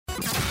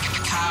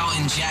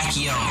and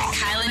Jackie O.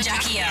 Kyle and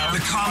Jackie O. The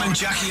Kyle and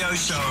Jackie O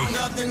Show.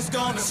 Nothing's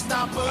gonna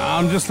stop us.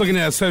 I'm just looking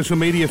at our social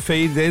media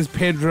feed. There's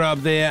Pedro up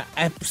there,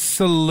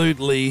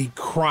 absolutely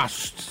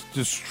crushed,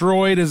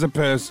 destroyed as a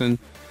person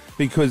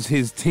because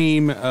his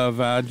team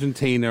of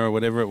Argentina or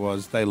whatever it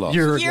was, they lost.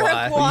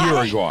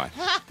 Uruguay.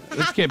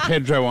 Let's get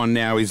Pedro on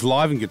now. He's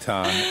live in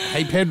guitar.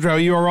 Hey, Pedro, are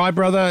you all right,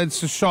 brother?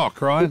 It's a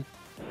shock, right?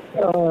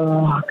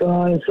 Oh,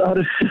 guys,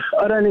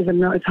 I don't even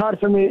know. It's hard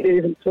for me to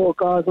even talk,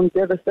 guys. I'm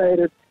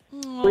devastated.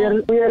 We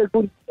had a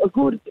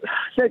good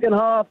second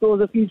half. There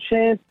was a few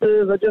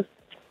chances.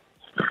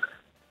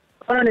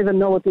 I don't even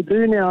know what to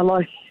do now.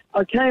 Like,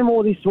 I came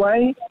all this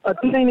way. I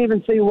didn't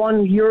even see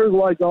one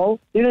Uruguay goal.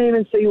 Didn't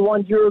even see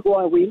one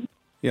Uruguay win.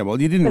 Yeah,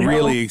 well, you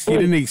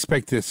didn't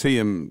expect to see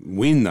him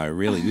win, though,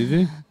 really, did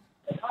you?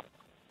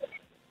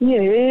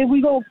 Yeah,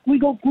 we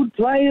got good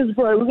players,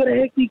 bro. We got a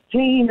hectic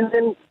team, and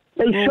then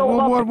they show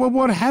up.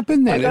 What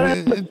happened then? I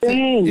don't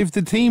understand. If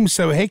the team's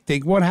so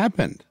hectic, what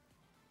happened?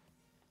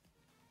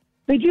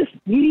 They're just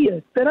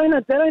idiots. They don't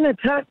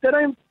attack. They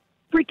don't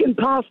freaking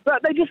pass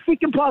back. They just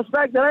freaking pass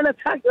back. They don't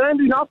attack. They don't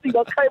do nothing.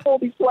 I came all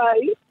this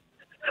way.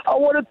 I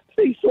wanted to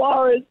see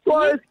Suarez.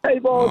 Suarez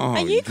came on. Oh,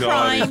 Are you God,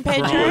 crying,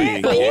 Pedro?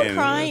 crying Are you again.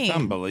 crying? It's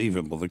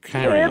unbelievable. The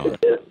carry on.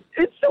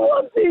 It's the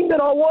one thing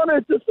that I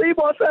wanted to see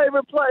my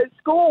favourite player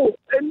score,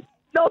 and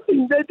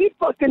nothing. They did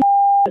fucking.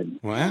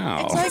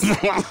 Wow. It's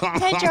okay.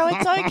 Pedro,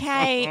 it's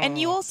okay. And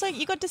you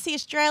got to see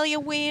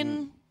Australia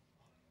win.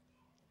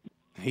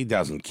 He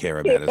doesn't care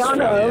about I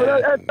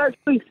know.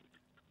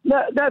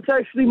 That's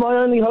actually my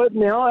only hope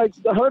now.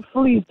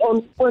 Hopefully,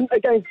 when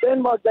against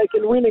Denmark, they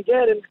can win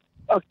again, and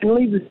I can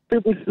leave this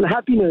trip with some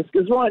happiness.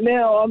 Because right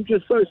now, I'm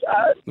just so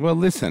sad. Well,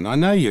 listen, I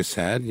know you're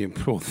sad. You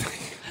poor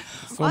thing.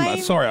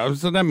 Sorry, I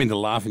don't mean to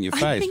laugh in your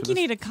face. I think you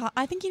need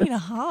a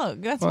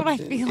hug. That's what I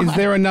feel Is like.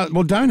 there another?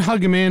 Well, don't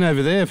hug a man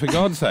over there, for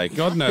God's sake.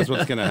 God knows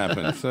what's going to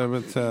happen. So,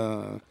 but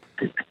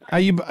are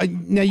you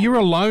now? You're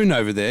alone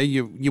over there.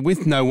 You're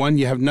with no one.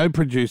 You have no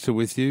producer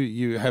with you.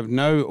 You have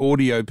no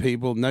audio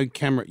people, no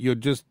camera. You're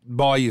just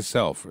by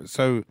yourself.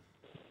 So,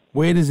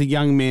 where does a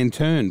young man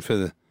turn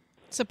for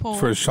Support.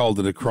 for a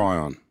shoulder to cry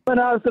on?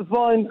 I'm just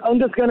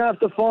going to have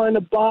to find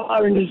a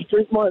bar and just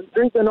drink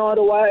the night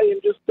away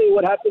and just see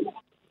what happens.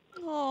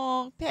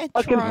 Oh, Pedro.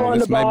 I can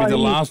find This may be the bar.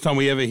 last time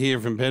we ever hear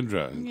from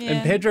Pedro. Yeah.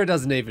 And Pedro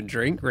doesn't even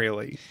drink,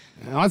 really.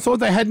 I thought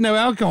they had no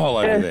alcohol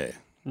over there.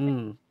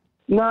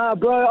 Nah,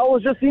 bro, I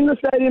was just in the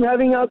stadium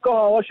having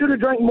alcohol. I should have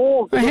drank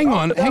more. Hang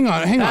on.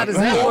 How does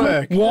that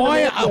work?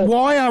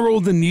 Why are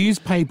all the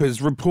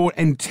newspapers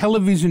and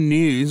television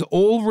news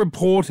all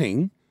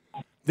reporting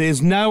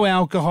there's no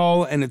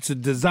alcohol and it's a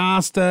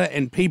disaster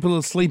and people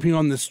are sleeping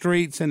on the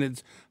streets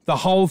and the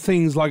whole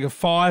thing's like a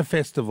fire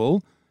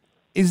festival?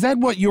 Is that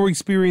what your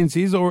experience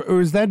is,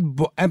 or is that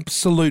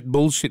absolute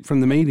bullshit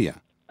from the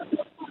media?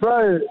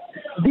 Bro,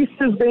 this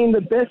has been the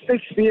best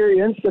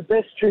experience, the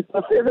best trip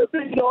I've ever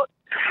been on.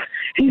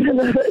 Even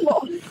though they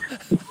lost.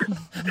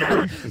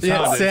 It's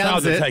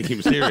hard to take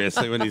him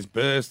seriously when he's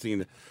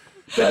bursting.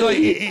 But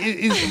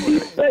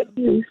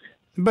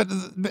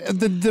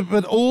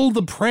but all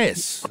the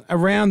press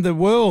around the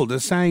world are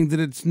saying that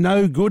it's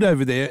no good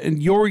over there,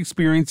 and your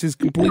experience is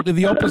completely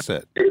the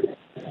opposite.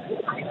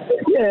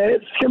 Yeah,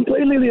 it's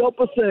completely the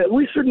opposite.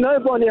 We should know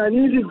by now.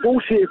 News is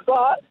bullshit.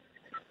 But,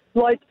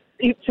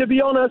 to be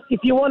honest,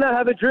 if you want to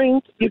have a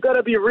drink, you've got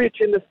to be rich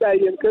in the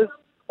stadium because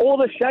all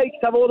the sheikhs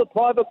have all the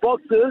private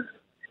boxes,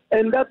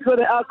 and that's where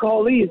the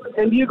alcohol is.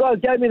 And you guys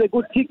gave me the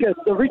good tickets,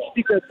 the rich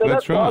tickets, so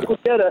that's why I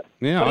could get it.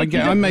 Yeah,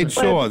 I made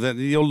sure that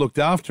you're looked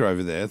after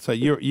over there. So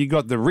you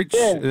got the rich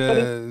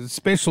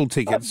special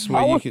tickets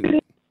where you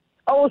can.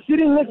 I was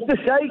sitting next to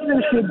sheikhs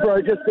and shit,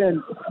 bro, just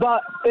then.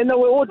 And they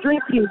were all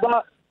drinking,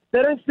 but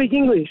they don't speak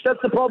English.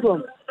 That's the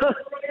problem.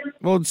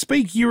 Well,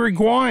 speak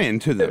Uruguayan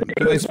to them.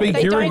 Do they speak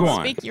Uruguayan? They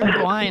don't speak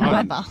Uruguayan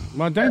either.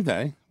 Why don't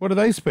they? What do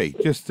they speak?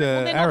 Just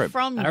They're Arab? not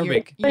from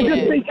Arabic. They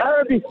just speak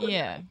Arabic.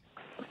 Yeah.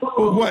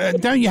 Well,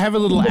 don't you have a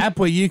little app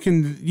where you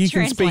can speak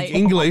Translate.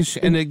 English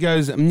and it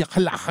goes and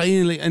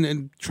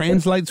it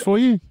translates for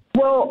you?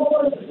 Well,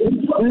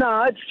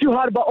 nah, it's too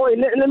hard. But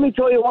let me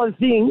tell you one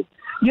thing.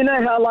 You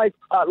know how like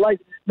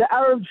the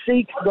Arab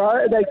sheikhs,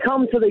 bro, they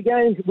come to the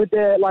games with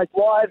their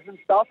wives and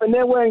stuff, and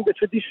they're wearing the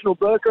traditional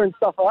burqa and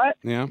stuff, right?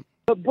 Yeah.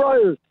 But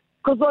bro,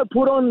 because I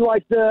put on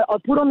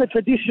the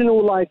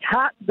traditional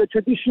hat, the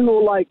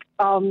traditional I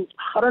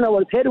don't know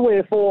what it's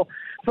headwear for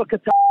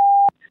Qatar.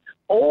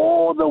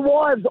 All the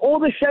wives, all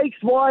the sheikhs'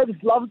 wives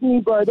loved me,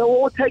 bro. They were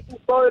all taking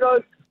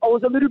photos. I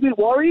was a little bit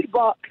worried,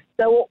 but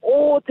they were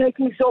all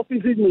taking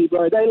selfies with me,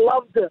 bro. They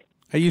loved it.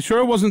 Are you sure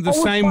it wasn't the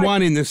same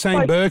one in the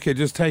same burqa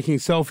just taking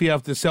selfie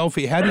after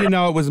selfie? How do you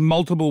know it was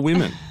multiple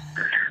women?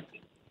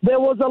 There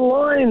was a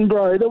line,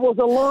 bro. There was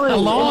a line. A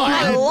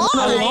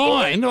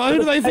line? A line? Who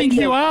do they think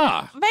you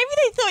are? Maybe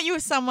they thought you were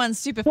someone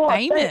super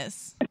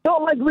famous. It's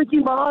not like Ricky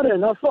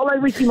Martin. I felt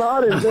like Ricky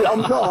Martin, but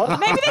I'm not.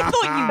 Maybe they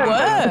thought you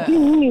were. The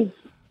thing is,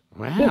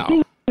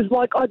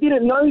 Wow. I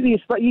didn't know this,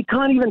 but you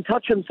can't even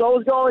touch them. So I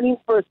was going in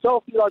for a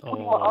selfie,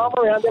 putting my arm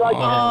around. They're like,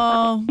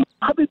 Oh.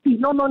 Habibti,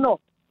 no.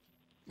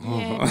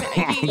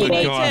 Yeah, you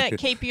need God. to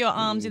keep your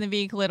arms in the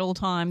vehicle at all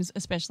times,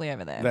 especially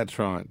over there. That's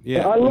right.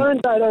 Yeah. I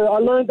learned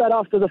that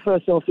after the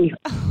first selfie.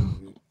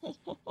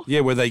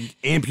 Yeah, where they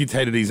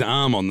amputated his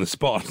arm on the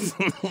spot.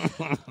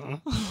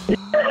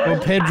 Well,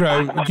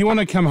 Pedro, do you want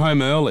to come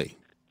home early?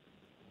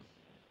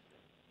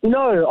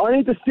 No, I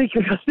need to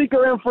stick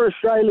around for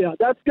Australia.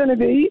 That's going to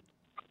be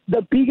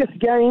the biggest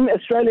game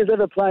Australia's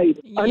ever played.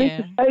 I need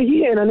to stay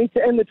here and I need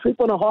to end the trip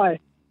on a high.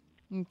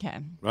 Okay.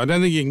 I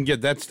don't think you can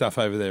get that stuff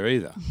over there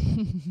either.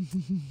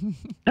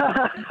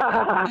 Not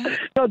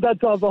that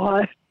type of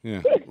high.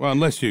 Yeah. Well,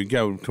 unless you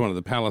go to one of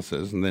the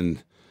palaces and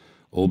then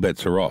all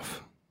bets are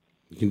off.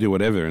 You can do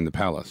whatever in the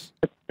palace.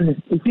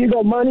 If you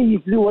got money, you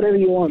can do whatever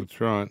you want.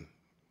 That's right.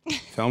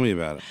 Tell me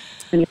about it.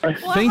 Anyway.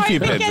 Well, Thank I you,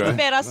 hope it Pedro. gets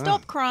better.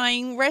 Stop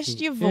crying. Rest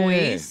your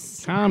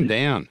voice. Calm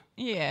down.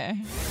 Yeah. Y'all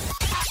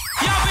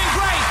been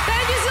great.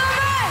 Thank you so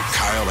much.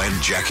 Kyle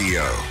and Jackie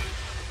O.